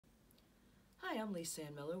Hi, I'm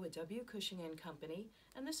Lisanne Miller with W, Cushing and Company,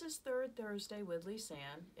 and this is Third Thursday with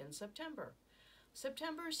Lisanne in September.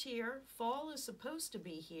 September's here. Fall is supposed to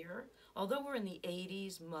be here, although we're in the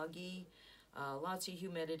 80s, muggy, lots of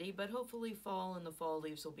humidity, but hopefully fall and the fall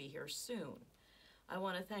leaves will be here soon. I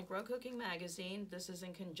want to thank Rug Hooking Magazine. This is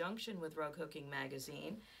in conjunction with Rug Hooking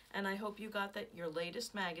Magazine, and I hope you got your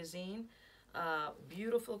latest magazine.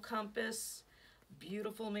 Beautiful compass,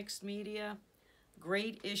 beautiful mixed media,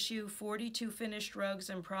 great issue, 42 finished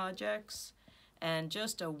rugs and projects, and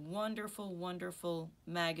just a wonderful, wonderful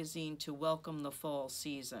magazine to welcome the fall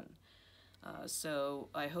season. So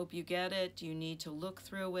I hope you get it. You need to look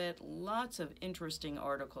through it. Lots of interesting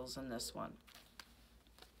articles in this one.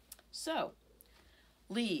 So,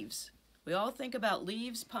 leaves. We all think about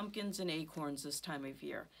leaves, pumpkins, and acorns this time of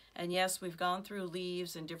year. And yes, we've gone through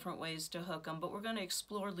leaves and different ways to hook them, but we're going to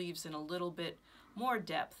explore leaves in a little bit more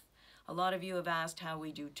depth. A lot of you have asked how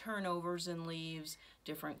we do turnovers in leaves,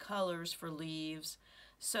 different colors for leaves.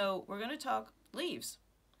 So we're going to talk leaves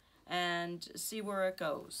and see where it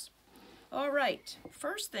goes. All right,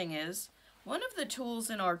 first thing is, one of the tools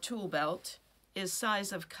in our tool belt is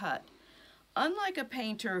size of cut. Unlike a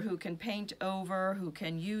painter who can paint over, who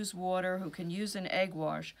can use water, who can use an egg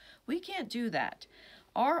wash, we can't do that.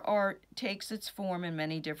 Our art takes its form in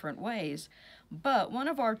many different ways, but one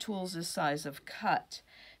of our tools is size of cut.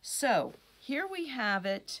 So here we have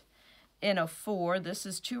it in a 4. This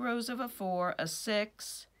is 2 rows of a 4, a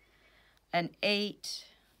 6, an 8,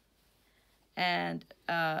 and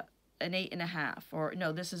an 8.5. Or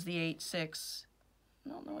no, this is the 8, 6. I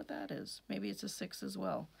don't know what that is. Maybe it's a 6 as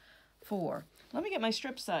well. 4. Let me get my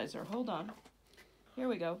strip sizer. Hold on. Here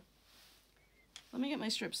we go. Let me get my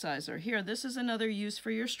strip sizer. Here, this is another use for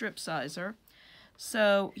your strip sizer.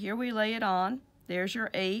 So here we lay it on. There's your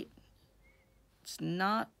 8. It's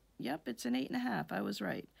not, yep, it's an 8.5. I was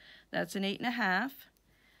right. That's an 8.5.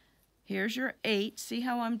 Here's your 8. See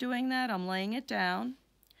how I'm doing that? I'm laying it down.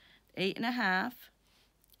 8.5,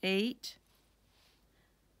 8,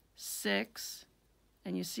 6,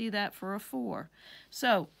 and you see that for a 4.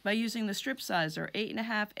 So by using the strip sizer,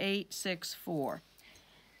 8.5, 8, 6, 4.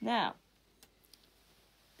 Now,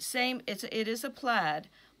 same, it is a plaid,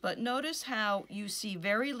 but notice how you see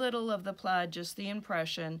very little of the plaid, just the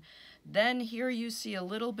impression. Then here you see a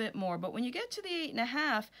little bit more, but when you get to the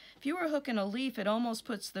 8.5, if you were hooking a leaf, it almost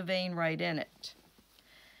puts the vein right in it.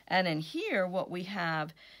 And in here, what we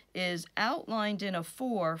have is outlined in a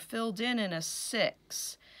 4, filled in a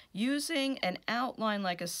 6, using an outline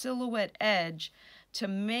like a silhouette edge to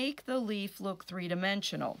make the leaf look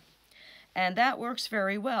three-dimensional. And that works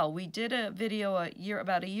very well. We did a video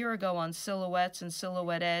about a year ago on silhouettes and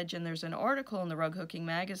silhouette edge, and there's an article in the Rug Hooking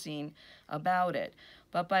Magazine about it.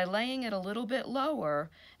 But by laying it a little bit lower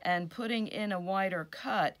and putting in a wider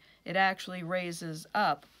cut, it actually raises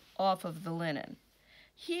up off of the linen.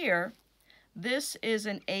 Here, this is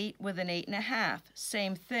an 8 with an 8.5.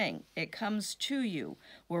 Same thing. It comes to you.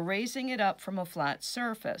 We're raising it up from a flat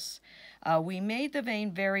surface. We made the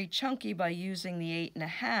vein very chunky by using the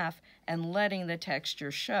 8.5 and letting the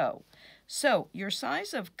texture show. So your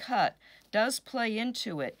size of cut does play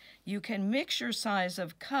into it. You can mix your size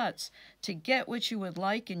of cuts to get what you would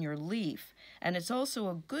like in your leaf. And it's also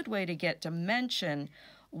a good way to get dimension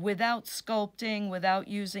without sculpting, without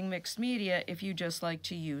using mixed media if you just like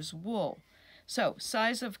to use wool. So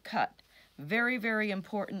size of cut, very, very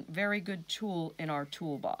important, very good tool in our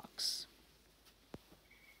toolbox.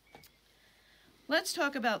 Let's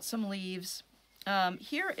talk about some leaves.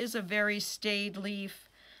 Here is a very staid leaf,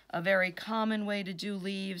 a very common way to do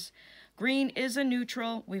leaves. Green is a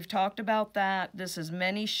neutral. We've talked about that. This is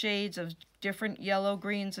many shades of different yellow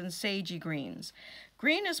greens and sagey greens.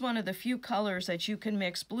 Green is one of the few colors that you can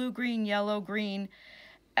mix blue green, yellow green,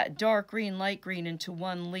 dark green, light green into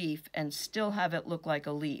one leaf and still have it look like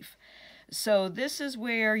a leaf. So this is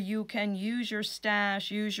where you can use your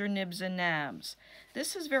stash, use your nibs and nabs.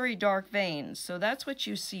 This is very dark veins, so that's what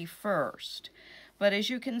you see first. But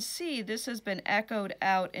as you can see, this has been echoed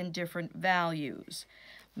out in different values,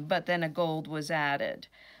 but then a gold was added.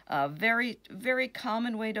 Very, very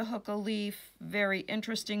common way to hook a leaf, very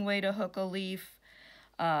interesting way to hook a leaf.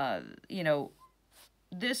 You know,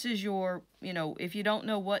 this is your, if you don't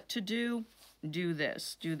know what to do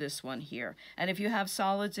this one here. And if you have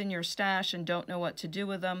solids in your stash and don't know what to do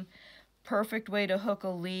with them, perfect way to hook a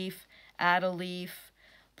leaf, add a leaf,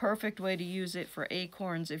 perfect way to use it for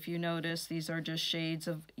acorns. If you notice, these are just shades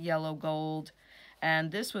of yellow gold.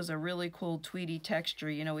 And this was a really cool tweedy texture.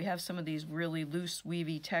 We have some of these really loose,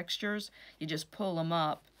 weavy textures. You just pull them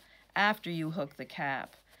up after you hook the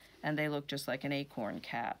cap, and they look just like an acorn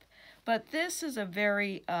cap. But this is a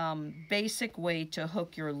very basic way to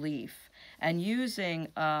hook your leaf. And using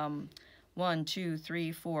 1, 2,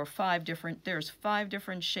 3, 4, 5 different, there's 5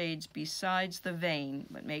 different shades besides the vein,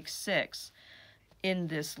 but makes 6 in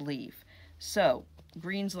this leaf. So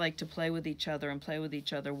greens like to play with each other and play with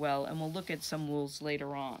each other well, and we'll look at some rules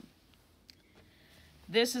later on.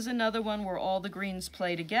 This is another one where all the greens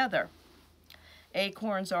play together.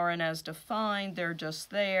 Acorns aren't as defined, they're just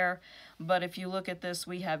there. But if you look at this,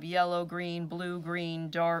 we have yellow green, blue green,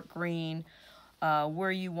 dark green.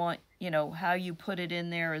 Where you want, how you put it in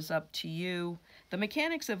there is up to you. The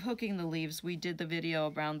mechanics of hooking the leaves, we did the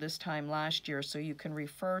video around this time last year, so you can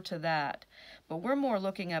refer to that. But we're more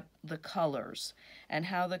looking at the colors and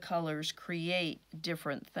how the colors create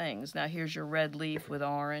different things. Now here's your red leaf with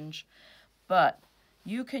orange, but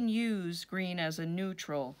you can use green as a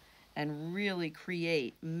neutral and really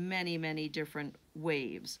create many, many different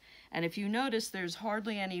waves. And if you notice, there's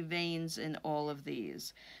hardly any veins in all of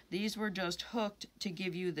these. These were just hooked to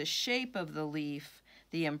give you the shape of the leaf,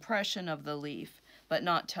 the impression of the leaf, but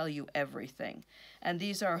not tell you everything. And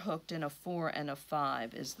these are hooked in a 4 and a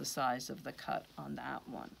 5 is the size of the cut on that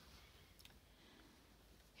one.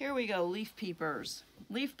 Here we go, leaf peepers.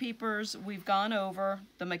 Leaf peepers, we've gone over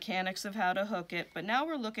the mechanics of how to hook it, but now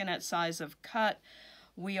we're looking at size of cut.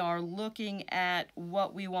 We are looking at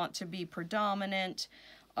what we want to be predominant,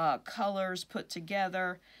 colors put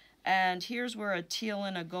together. And here's where a teal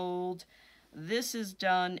and a gold. This is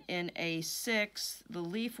done in a 6. The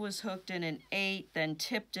leaf was hooked in an 8, then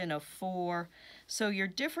tipped in a 4. So your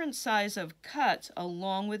different size of cuts,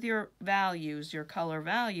 along with your values, your color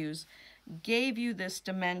values, gave you this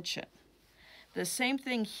dimension. The same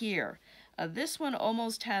thing here. This one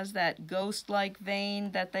almost has that ghost-like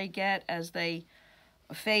vein that they get as they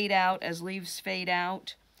fade out, as leaves fade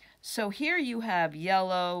out. So here you have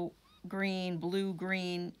yellow, green, blue,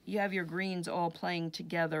 green. You have your greens all playing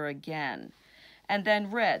together again. And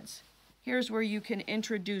then reds. Here's where you can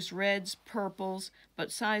introduce reds, purples,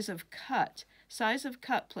 but size of cut. Size of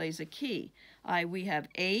cut plays a key. We have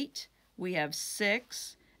 8, we have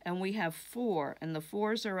 6, and we have 4. And the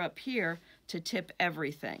 4s are up here to tip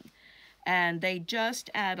everything. And they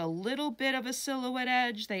just add a little bit of a silhouette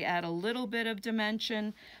edge, they add a little bit of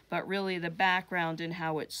dimension, but really the background and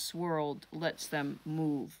how it's swirled lets them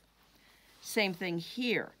move. Same thing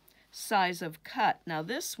here, size of cut. Now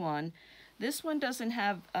this one doesn't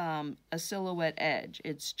have a silhouette edge,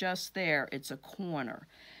 it's just there, it's a corner.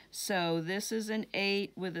 So this is an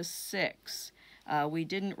 8 with a 6. We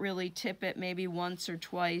didn't really tip it, maybe once or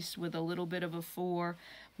twice with a little bit of a 4.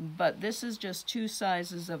 But this is just 2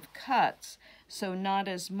 sizes of cuts, so not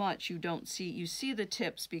as much. You see the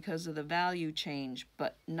tips because of the value change,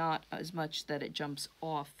 but not as much that it jumps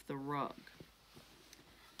off the rug.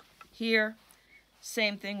 Here,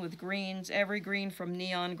 same thing with greens, every green from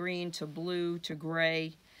neon green to blue to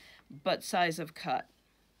gray, but size of cut.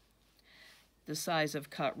 The size of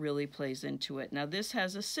cut really plays into it. Now this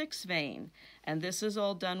has a 6 vein, and this is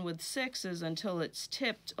all done with 6s until it's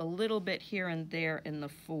tipped a little bit here and there in the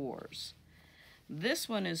 4s. This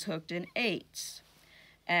one is hooked in 8s,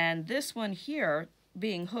 and this one here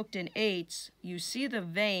being hooked in 8s, you see the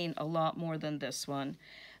vein a lot more than this one.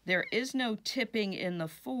 There is no tipping in the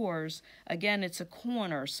 4s. Again, it's a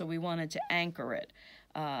corner, so we wanted to anchor it.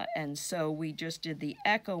 And so we just did the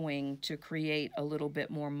echoing to create a little bit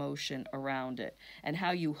more motion around it. And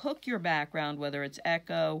how you hook your background, whether it's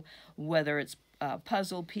echo, whether it's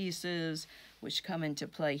puzzle pieces, which come into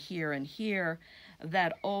play here and here,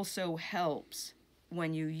 that also helps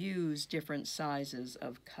when you use different sizes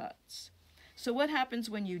of cuts. So what happens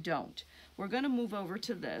when you don't? We're going to move over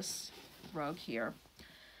to this rug here.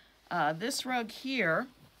 This rug here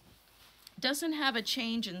doesn't have a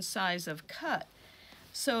change in size of cut.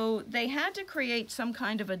 So they had to create some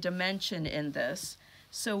kind of a dimension in this.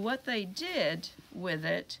 So what they did with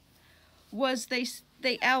it was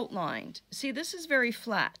they outlined. See, this is very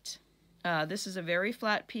flat. This is a very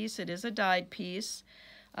flat piece. It is a dyed piece.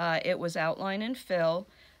 It was outline and fill.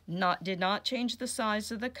 Did not change the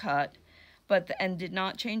size of the cut, and did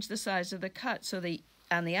not change the size of the cut. So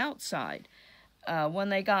on the outside, when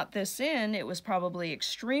they got this in, it was probably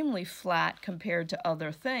extremely flat compared to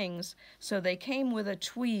other things, so they came with a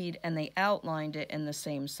tweed and they outlined it in the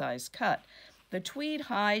same size cut. The tweed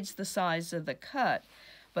hides the size of the cut,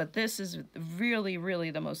 but this is really, really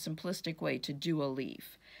the most simplistic way to do a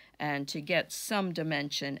leaf and to get some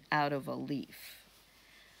dimension out of a leaf.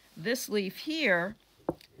 This leaf here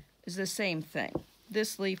is the same thing.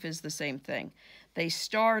 This leaf is the same thing. They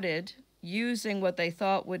started using what they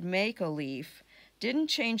thought would make a leaf, didn't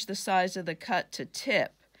change the size of the cut to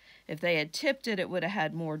tip. If they had tipped it, it would have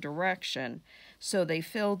had more direction. So they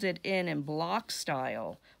filled it in block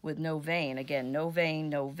style with no vein. Again, no vein,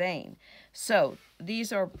 no vein. So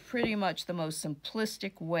these are pretty much the most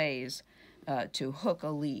simplistic ways to hook a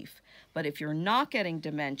leaf. But if you're not getting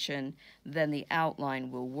dimension, then the outline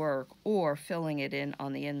will work, or filling it in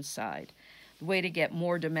on the inside. The way to get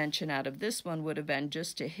more dimension out of this one would have been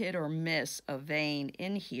just to hit or miss a vein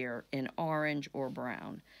in here in orange or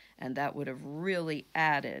brown, and that would have really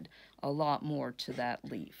added a lot more to that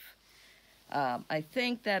leaf. I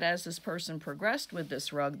think that as this person progressed with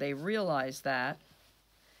this rug, they realized that,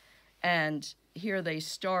 and here they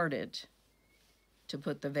started to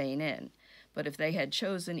put the vein in. But if they had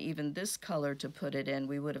chosen even this color to put it in,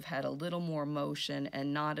 we would have had a little more motion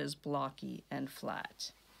and not as blocky and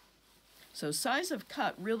flat. So size of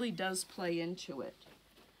cut really does play into it.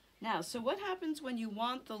 Now, so what happens when you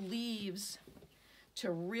want the leaves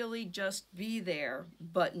to really just be there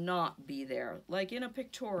but not be there? Like in a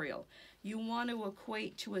pictorial, you want to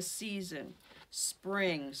equate to a season,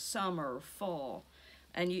 spring, summer, fall.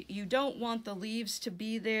 And you don't want the leaves to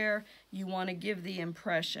be there, you want to give the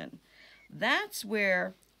impression. That's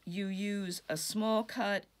where you use a small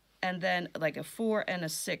cut and then like a 4 and a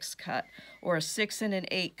 6 cut, or a 6 and an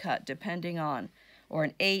 8 cut, depending on, or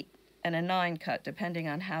an 8 and a 9 cut, depending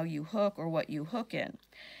on how you hook or what you hook in.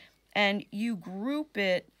 And you group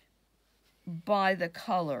it by the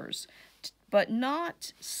colors, but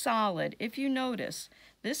not solid. If you notice,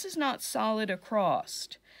 this is not solid across.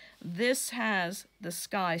 This has the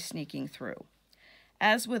sky sneaking through.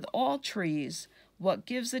 As with all trees, what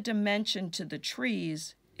gives a dimension to the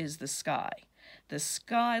trees is the sky. The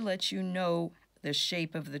sky lets you know the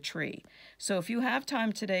shape of the tree. So if you have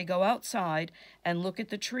time today, go outside and look at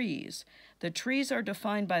the trees. The trees are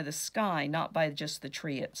defined by the sky, not by just the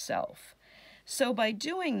tree itself. So by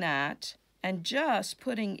doing that and just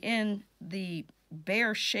putting in the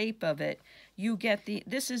bare shape of it, you get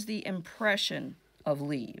this is the impression of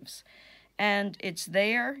leaves. And it's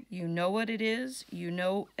there, you know what it is, you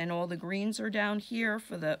know, and all the greens are down here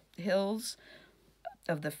for the hills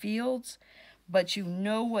of the fields, but you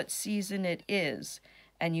know what season it is,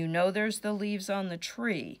 and you know there's the leaves on the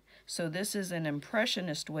tree. So this is an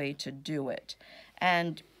impressionist way to do it.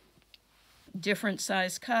 And different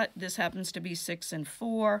size cut, this happens to be 6 and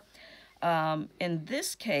 4. In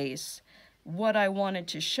this case, what I wanted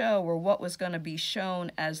to show, or what was going to be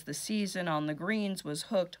shown as the season on the greens, was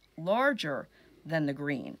hooked larger than the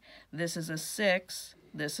green. This is a 6,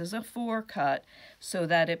 this is a 4 cut, so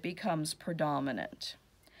that it becomes predominant.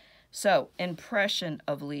 So, impression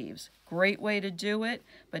of leaves. Great way to do it,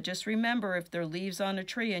 but just remember, if there are leaves on a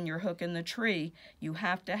tree and you're hooking the tree, you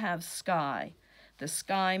have to have sky. The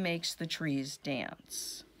sky makes the trees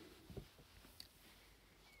dance.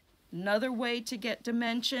 Another way to get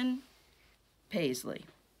dimension, paisley.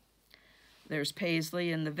 There's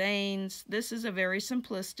paisley in the veins. This is a very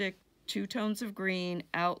simplistic 2 tones of green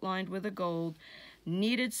outlined with a gold.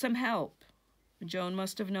 Needed some help. Joan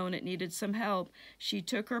must have known it needed some help. She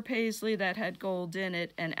took her paisley that had gold in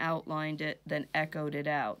it and outlined it, then echoed it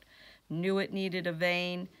out. Knew it needed a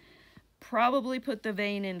vein. Probably put the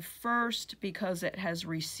vein in first because it has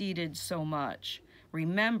receded so much.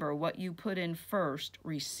 Remember, what you put in first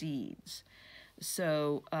recedes.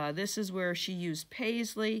 So this is where she used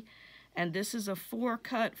paisley, and this is a 4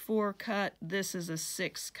 cut, 4 cut, this is a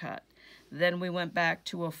 6 cut. Then we went back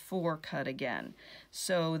to a 4 cut again.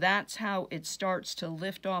 So that's how it starts to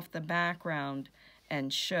lift off the background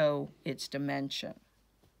and show its dimension.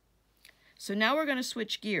 So now we're going to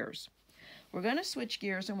switch gears. We're going to switch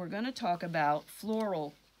gears and we're going to talk about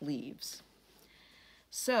floral leaves.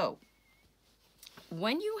 So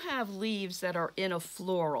when you have leaves that are in a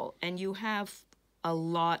floral and you have a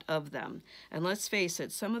lot of them, and let's face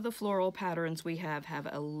it, some of the floral patterns we have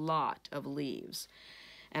a lot of leaves,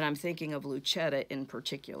 and I'm thinking of Lucetta in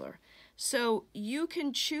particular. So you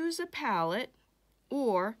can choose a palette,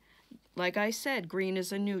 or like I said, green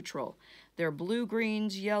is a neutral. There are blue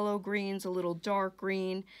greens, yellow greens, a little dark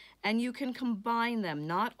green, and you can combine them.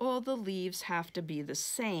 Not all the leaves have to be the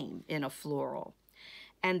same in a floral.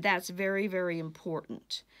 And that's very, very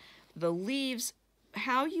important. The leaves,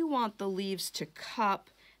 how you want the leaves to cup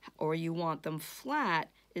or you want them flat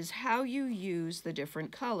is how you use the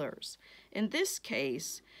different colors. In this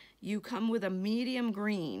case, you come with a medium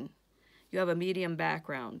green. You have a medium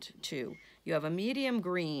background too. You have a medium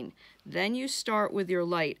green, then you start with your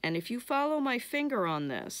light. And if you follow my finger on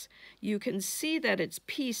this, you can see that it's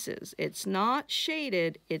pieces. It's not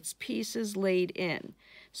shaded, it's pieces laid in.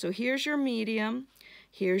 So here's your medium,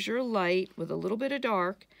 here's your light with a little bit of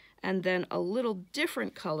dark, and then a little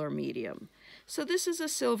different color medium. So this is a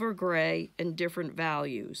silver gray in different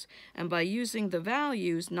values. And by using the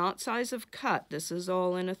values, not size of cut, this is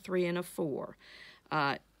all in a 3 and a 4,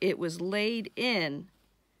 it was laid in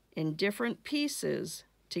different pieces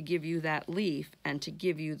to give you that leaf and to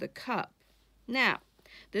give you the cup. Now,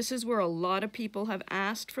 this is where a lot of people have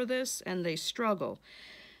asked for this and they struggle.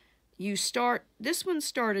 This one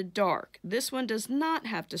started dark. This one does not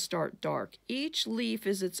have to start dark. Each leaf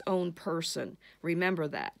is its own person. Remember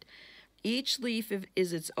that. Each leaf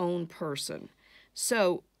is its own person.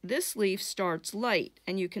 So this leaf starts light,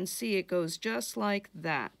 and you can see it goes just like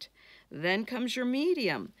that. Then comes your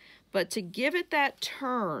medium. But to give it that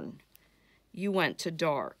turn, you went to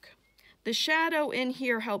dark. The shadow in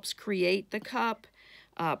here helps create the cup,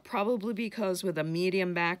 probably because with a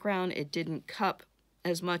medium background, it didn't cup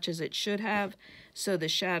as much as it should have, so the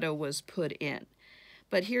shadow was put in.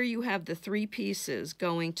 But here you have the 3 pieces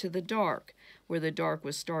going to the dark, where the dark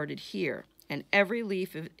was started here, and every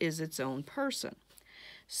leaf is its own person.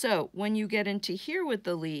 So when you get into here with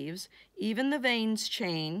the leaves, even the veins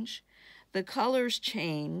change, the colors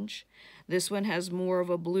change. This one has more of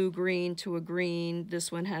a blue-green to a green, this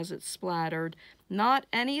one has it splattered. Not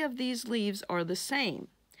any of these leaves are the same.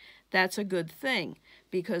 That's a good thing,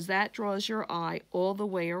 because that draws your eye all the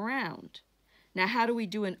way around. Now, how do we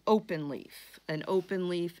do an open leaf? An open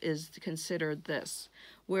leaf is considered this,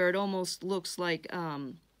 where it almost looks like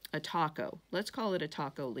a taco. Let's call it a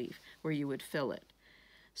taco leaf, where you would fill it.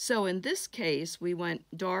 So in this case, we went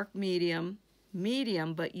dark, medium,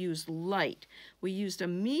 but used light. We used a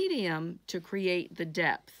medium to create the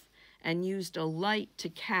depth and used a light to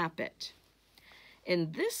cap it.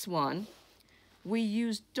 In this one, we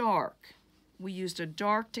used dark. We used a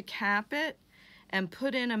dark to cap it and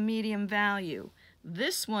put in a medium value.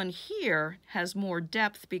 This one here has more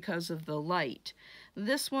depth because of the light.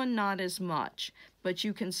 This one not as much, but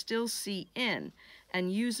you can still see in.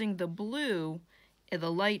 And using the blue,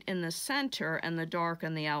 the light in the center and the dark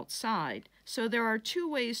on the outside. So there are 2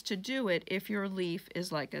 ways to do it if your leaf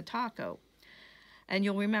is like a taco. And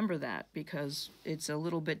you'll remember that because it's a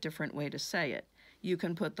little bit different way to say it. You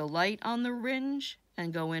can put the light on the ringe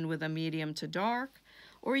and go in with a medium to dark,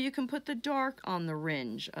 or you can put the dark on the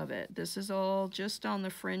ringe of it. This is all just on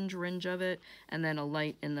the ringe of it, and then a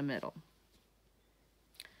light in the middle.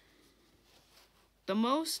 The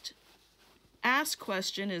most asked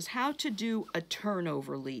question is how to do a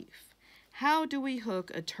turnover leaf. How do we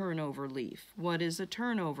hook a turnover leaf? What is a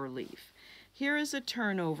turnover leaf? Here is a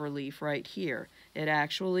turnover leaf right here. It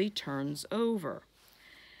actually turns over.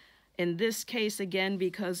 In this case, again,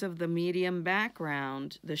 because of the medium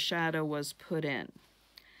background, the shadow was put in.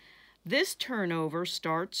 This turnover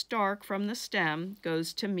starts dark from the stem,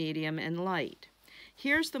 goes to medium and light.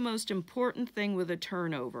 Here's the most important thing with a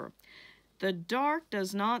turnover. The dark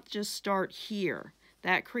does not just start here.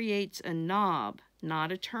 That creates a knob,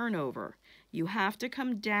 not a turnover. You have to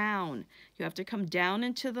come down. You have to come down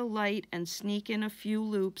into the light and sneak in a few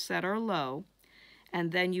loops that are low,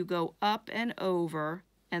 and then you go up and over,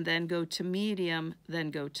 and then go to medium, then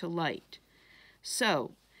go to light.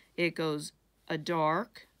 So it goes a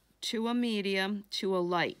dark to a medium to a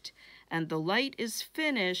light, and the light is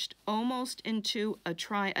finished almost into a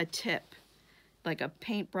tip, like a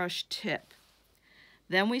paintbrush tip.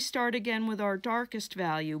 Then we start again with our darkest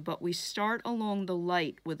value, but we start along the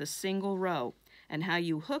light with a single row. And how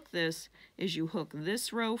you hook this is you hook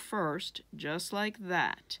this row first, just like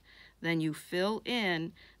that. Then you fill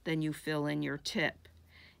in your tip.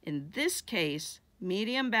 In this case,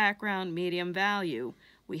 medium background, medium value,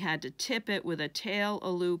 we had to tip it with a tail, a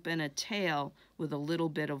loop, and a tail with a little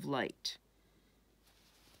bit of light.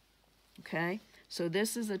 Okay, so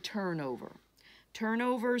this is a turnover.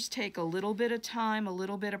 Turnovers take a little bit of time, a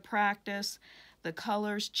little bit of practice. The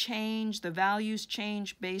colors change, the values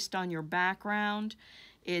change based on your background.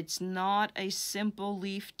 It's not a simple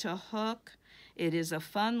leaf to hook. It is a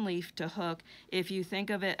fun leaf to hook if you think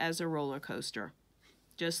of it as a roller coaster.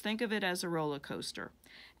 Just think of it as a roller coaster,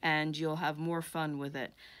 and you'll have more fun with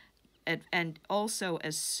it. And also,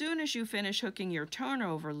 as soon as you finish hooking your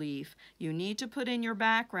turnover leaf, you need to put in your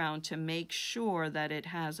background to make sure that it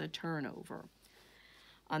has a turnover.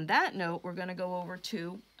 On that note, we're going to go over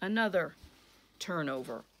to another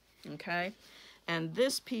turnover, okay? And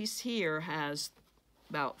this piece here has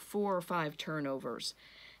about 4 or 5 turnovers.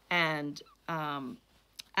 And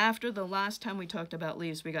after the last time we talked about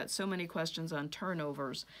leaves, we got so many questions on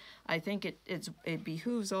turnovers. I think it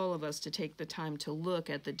behooves all of us to take the time to look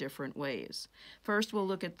at the different ways. First, we'll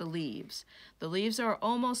look at the leaves. The leaves are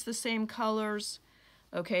almost the same colors.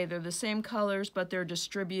 Okay, they're the same colors, but they're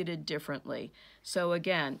distributed differently. So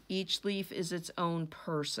again, each leaf is its own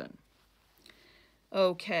person.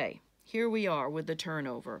 Okay, here we are with the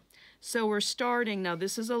turnover. So we're starting, now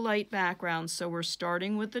this is a light background, so we're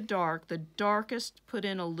starting with the dark. The darkest put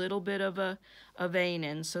in a little bit of a vein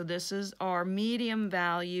in, so this is our medium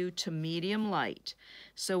value to medium light.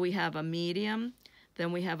 So we have a medium,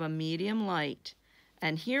 then we have a medium light,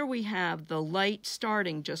 and here we have the light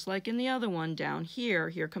starting just like in the other one down here.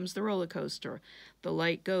 Here comes the roller coaster. The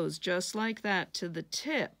light goes just like that to the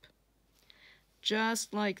tip,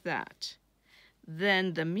 just like that.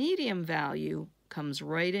 Then the medium value comes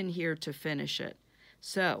right in here to finish it.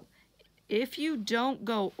 So if you don't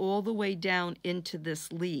go all the way down into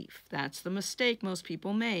this leaf, that's the mistake most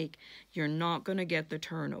people make, you're not going to get the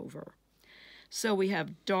turnover. So we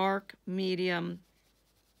have dark, medium,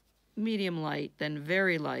 medium light, then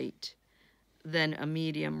very light, then a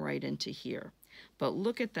medium right into here. But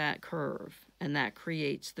look at that curve, and that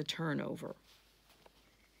creates the turnover.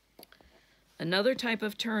 Another type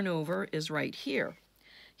of turnover is right here.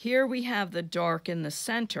 Here we have the dark in the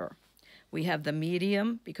center. We have the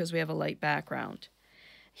medium because we have a light background.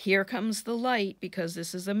 Here comes the light because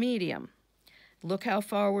this is a medium. Look how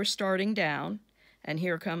far we're starting down. And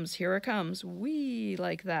here it comes, wee,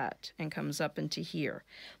 like that, and comes up into here.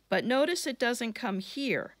 But notice it doesn't come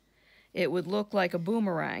here. It would look like a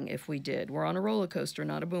boomerang if we did. We're on a roller coaster,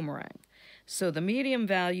 not a boomerang. So the medium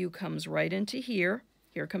value comes right into here.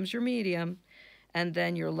 Here comes your medium. And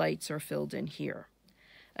then your lights are filled in here.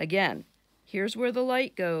 Again, here's where the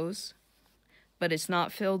light goes, but it's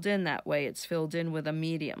not filled in that way. It's filled in with a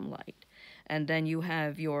medium light. And then you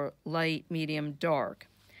have your light, medium, dark.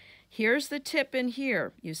 Here's the tip in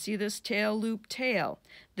here. You see this tail loop tail.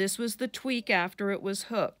 This was the tweak after it was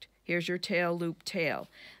hooked. Here's your tail loop tail.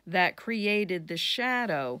 That created the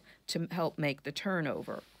shadow to help make the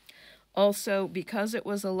turnover. Also, because it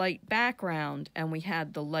was a light background and we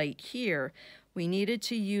had the light here, we needed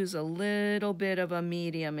to use a little bit of a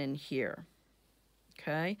medium in here,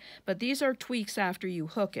 okay? But these are tweaks after you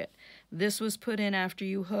hook it. This was put in after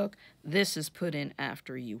you hook. This is put in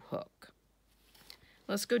after you hook.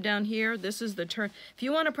 Let's go down here. This is the turn. If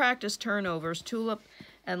you want to practice turnovers, tulip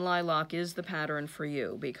and lilac is the pattern for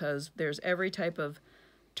you because there's every type of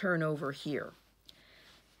turnover here.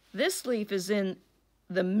 This leaf is in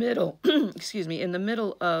the middle, excuse me, in the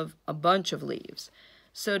middle of a bunch of leaves.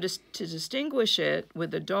 So to distinguish it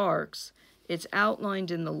with the darks, it's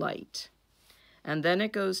outlined in the light. And then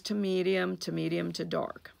it goes to medium to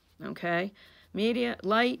dark, okay?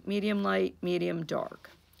 Light, medium, dark.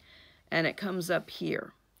 And it comes up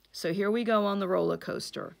here. So here we go on the roller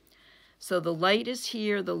coaster. So the light is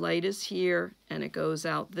here, and it goes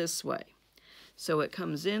out this way. So it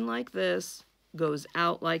comes in like this, goes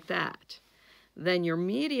out like that. Then your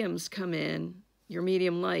mediums come in, your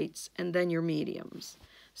medium lights, and then your mediums.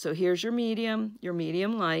 So here's your medium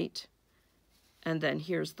light, and then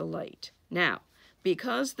here's the light. Now,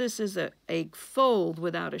 because this is a fold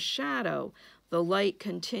without a shadow, the light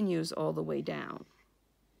continues all the way down.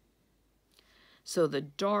 So the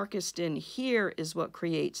darkest in here is what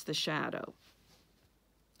creates the shadow.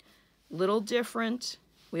 Little different.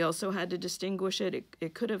 We also had to distinguish it.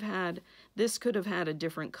 This could have had a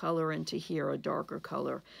different color into here, a darker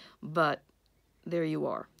color, but there you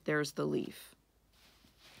are. There's the leaf.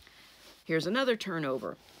 Here's another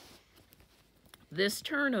turnover. This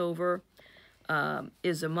turnover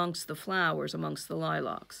is amongst the flowers, amongst the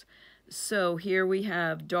lilacs. So here we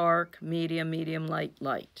have dark, medium, light,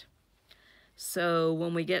 light. So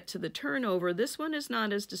when we get to the turnover, this one is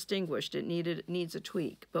not as distinguished. It needs a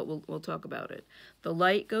tweak, but we'll talk about it. The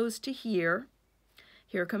light goes to here.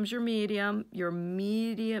 Here comes your medium,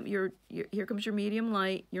 here comes your medium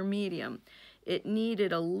light, your medium. It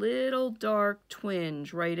needed a little dark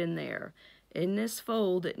twinge right in there. In this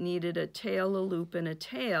fold, it needed a tail, a loop, and a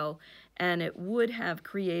tail, and it would have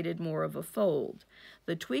created more of a fold.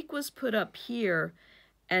 The tweak was put up here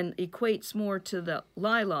and equates more to the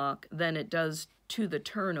lilac than it does to the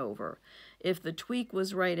turnover. If the tweak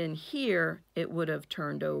was right in here, it would have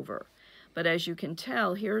turned over. But as you can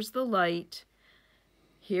tell, here's the light,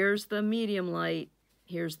 here's the medium light,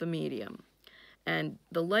 here's the medium. And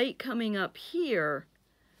the light coming up here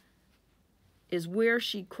is where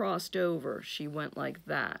she crossed over. She went like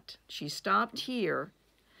that. She stopped here,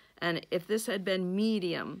 and if this had been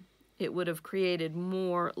medium, it would have created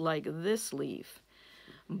more like this leaf.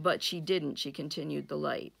 But she didn't. She continued the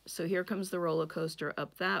light. So here comes the roller coaster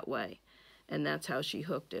up that way, and that's how she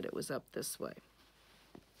hooked it. It was up this way.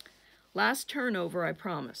 Last turnover, I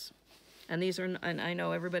promise. And I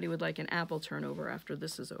know everybody would like an apple turnover after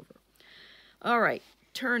this is over. All right,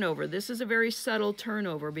 turnover. This is a very subtle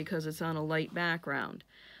turnover because it's on a light background.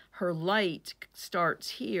 Her light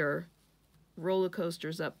starts here roller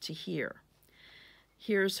coasters up to here.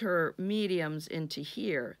 Here's her mediums into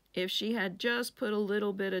here. If she had just put a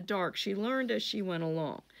little bit of dark, she learned as she went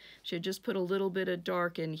along. She had just put a little bit of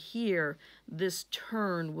dark in here, this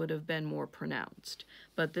turn would have been more pronounced.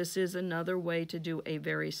 But this is another way to do a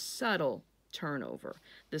very subtle turnover.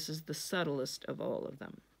 This is the subtlest of all of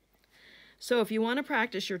them. So if you want to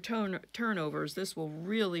practice your turnovers, this will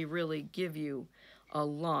really, really give you a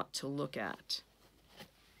lot to look at.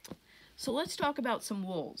 So let's talk about some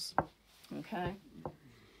wools, okay?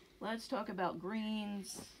 Let's talk about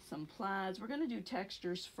greens, some plaids. We're going to do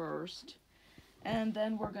textures first, and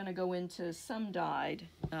then we're going to go into some dyed,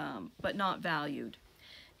 but not valued.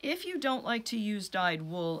 If you don't like to use dyed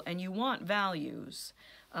wool and you want values,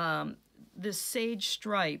 this sage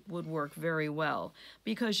stripe would work very well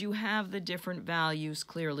because you have the different values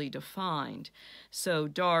clearly defined. So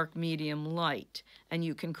dark, medium, light, and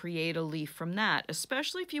you can create a leaf from that,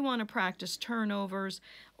 especially if you want to practice turnovers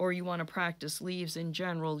or you want to practice leaves in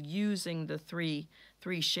general using the three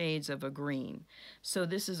shades of a green. So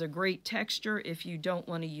this is a great texture if you don't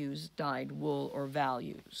want to use dyed wool or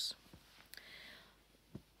values.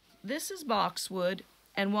 This is boxwood,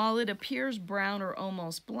 and while it appears brown or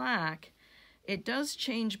almost black, it does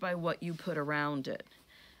change by what you put around it.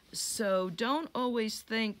 So don't always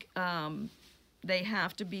think they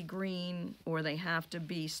have to be green or they have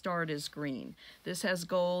to start as green. This has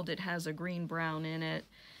gold, it has a green brown in it,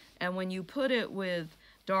 and when you put it with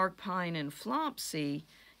dark pine and flopsy,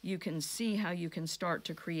 you can see how you can start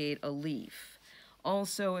to create a leaf.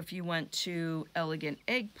 Also, if you went to elegant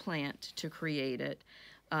eggplant to create it,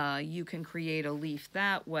 you can create a leaf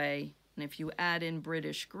that way. And if you add in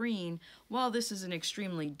British green, while this is an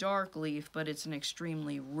extremely dark leaf, but it's an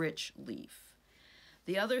extremely rich leaf.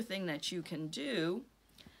 The other thing that you can do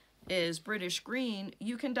is British green,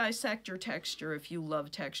 you can dissect your texture if you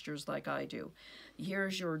love textures like I do.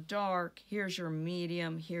 Here's your dark, here's your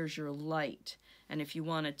medium, here's your light. And if you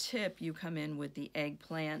want a tip, you come in with the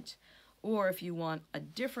eggplant. Or if you want a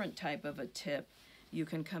different type of a tip, you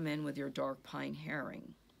can come in with your dark pine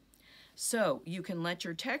herring. So you can let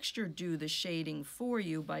your texture do the shading for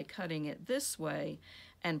you by cutting it this way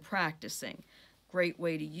and practicing. Great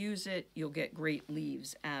way to use it. You'll get great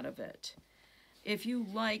leaves out of it. If you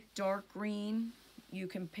like dark green, you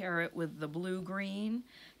can pair it with the blue green,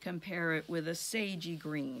 compare it with a sagey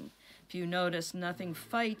green. If you notice, nothing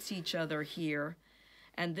fights each other here,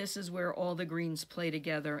 and this is where all the greens play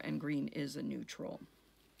together and green is a neutral.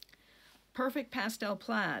 Perfect pastel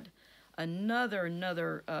plaid.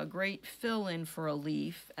 Another great fill-in for a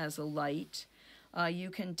leaf as a light.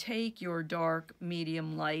 You can take your dark,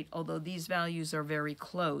 medium, light, although these values are very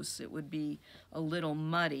close, it would be a little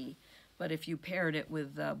muddy. But if you paired it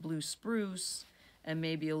with blue spruce and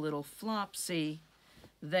maybe a little flopsy,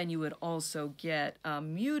 then you would also get a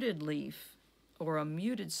muted leaf or a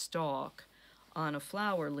muted stalk on a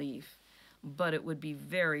flower leaf, but it would be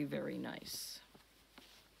very, very nice.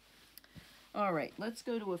 All right, let's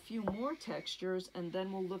go to a few more textures, and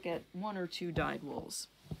then we'll look at one or two dyed wools.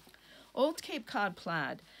 Old Cape Cod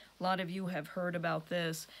plaid. A lot of you have heard about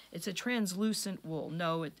this. It's a translucent wool.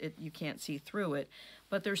 No, you can't see through it,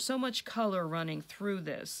 but there's so much color running through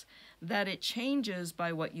this that it changes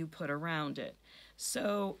by what you put around it.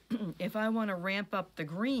 So if I want to ramp up the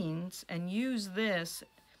greens and use this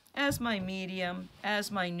as my medium,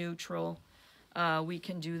 as my neutral, we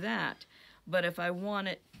can do that. But if I want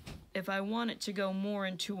it to go more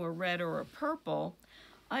into a red or a purple,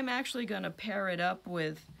 I'm actually going to pair it up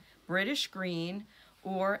with British green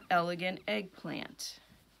or elegant eggplant.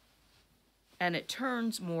 And it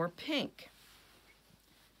turns more pink,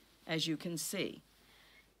 as you can see.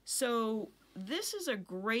 So this is a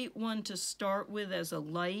great one to start with as a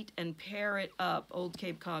light and pair it up, Old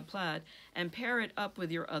Cape Cod plaid, and pair it up with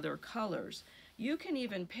your other colors. You can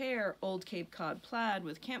even pair Old Cape Cod plaid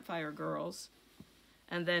with Campfire Girls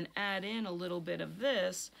and then add in a little bit of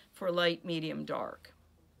this for light, medium, dark.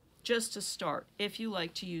 Just to start, if you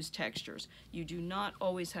like to use textures. You do not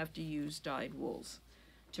always have to use dyed wools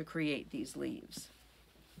to create these leaves.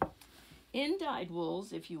 In dyed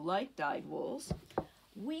wools, if you like dyed wools,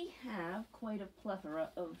 we have quite a plethora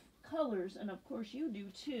of colors, and of course you do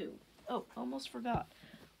too. Oh, almost forgot.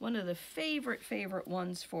 One of the favorite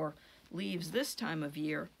ones for leaves this time of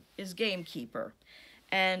year is Gamekeeper.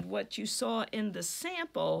 And what you saw in the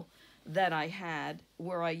sample that I had,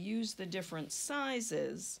 where I used the different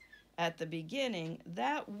sizes at the beginning,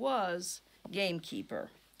 that was Gamekeeper.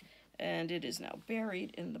 And it is now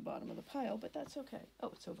buried in the bottom of the pile, but that's okay. Oh,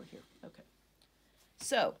 it's over here. Okay.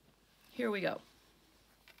 So, here we go.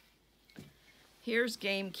 Here's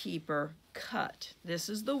Gamekeeper cut. This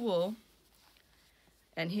is the wool.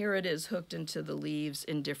 And here it is hooked into the leaves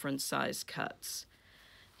in different size cuts.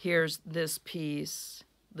 Here's this piece,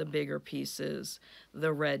 the bigger pieces,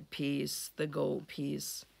 the red piece, the gold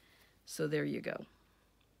piece. So there you go.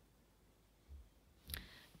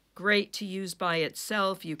 Great to use by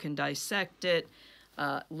itself. You can dissect it.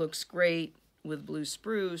 Looks great with blue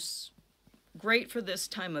spruce. Great for this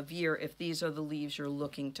time of year if these are the leaves you're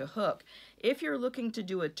looking to hook. If you're looking to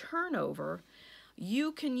do a turnover,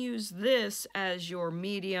 you can use this as your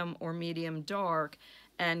medium or medium dark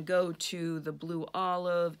and go to the blue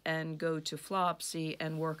olive and go to Flopsy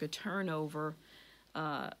and work a turnover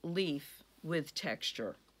leaf with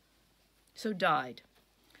texture. So dyed.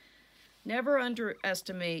 Never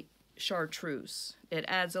underestimate chartreuse. It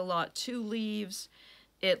adds a lot to leaves.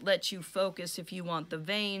 It lets you focus if you want the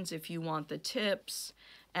veins, if you want the tips.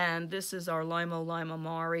 And this is our Limo Lima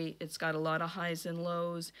Mari. It's got a lot of highs and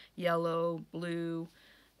lows, yellow, blue,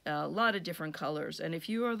 a lot of different colors. And if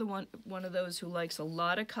you are the one of those who likes a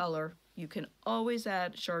lot of color, you can always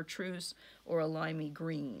add chartreuse or a limey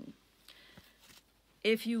green.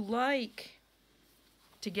 If you like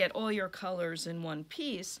to get all your colors in one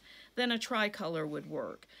piece, then a tricolor would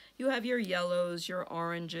work. You have your yellows, your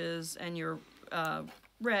oranges, and your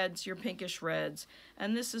reds, your pinkish reds,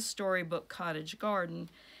 and this is Storybook Cottage Garden.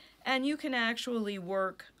 And you can actually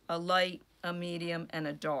work a light, a medium, and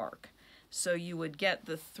a dark. So you would get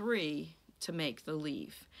the three to make the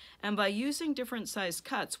leaf. And by using different size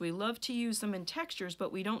cuts, we love to use them in textures,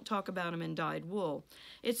 but we don't talk about them in dyed wool.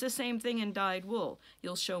 It's the same thing in dyed wool.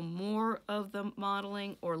 You'll show more of the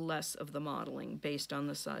modeling or less of the modeling based on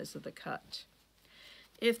the size of the cut.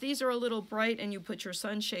 If these are a little bright and you put your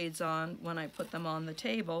sunshades on when I put them on the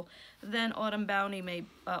table, then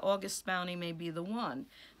August Bounty may be the one.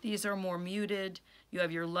 These are more muted. You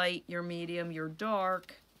have your light, your medium, your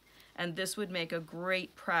dark, and this would make a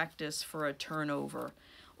great practice for a turnover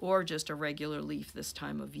or just a regular leaf this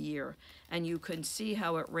time of year. And you can see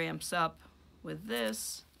how it ramps up with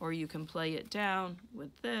this, or you can play it down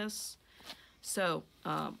with this. So,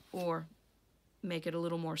 or make it a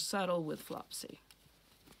little more subtle with Flopsy.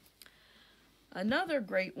 Another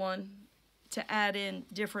great one to add in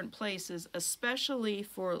different places, especially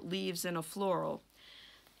for leaves in a floral,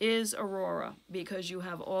 is Aurora, because you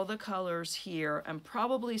have all the colors here and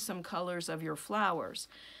probably some colors of your flowers.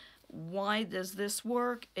 Why does this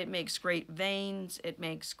work? It makes great veins, it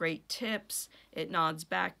makes great tips, it nods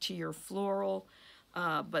back to your floral,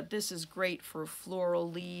 but this is great for floral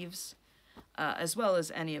leaves, as well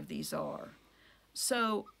as any of these are.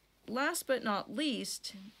 So last but not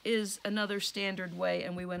least is another standard way,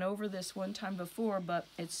 and we went over this one time before, but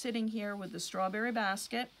it's sitting here with the strawberry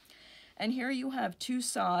basket. And here you have two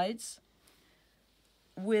sides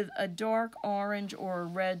with a dark orange or a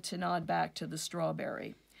red to nod back to the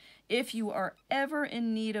strawberry. If you are ever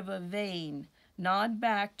in need of a vein, nod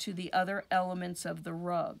back to the other elements of the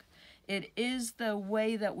rug. It is the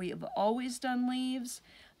way that we have always done leaves.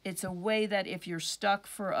 It's a way that if you're stuck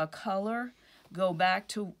for a color, go back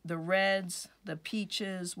to the reds, the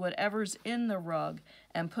peaches, whatever's in the rug,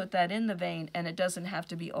 and put that in the vein, and it doesn't have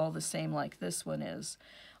to be all the same like this one is.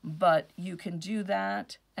 But you can do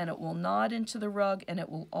that, and it will nod into the rug, and it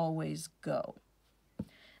will always go.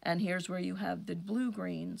 And here's where you have the blue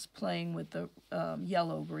greens playing with the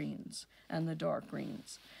yellow greens and the dark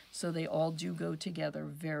greens. So they all do go together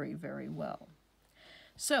very, very well.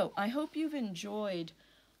 So I hope you've enjoyed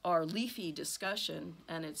our leafy discussion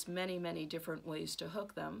and its many, many different ways to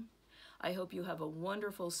hook them. I hope you have a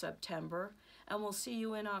wonderful September, and we'll see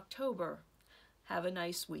you in October. Have a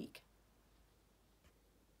nice week.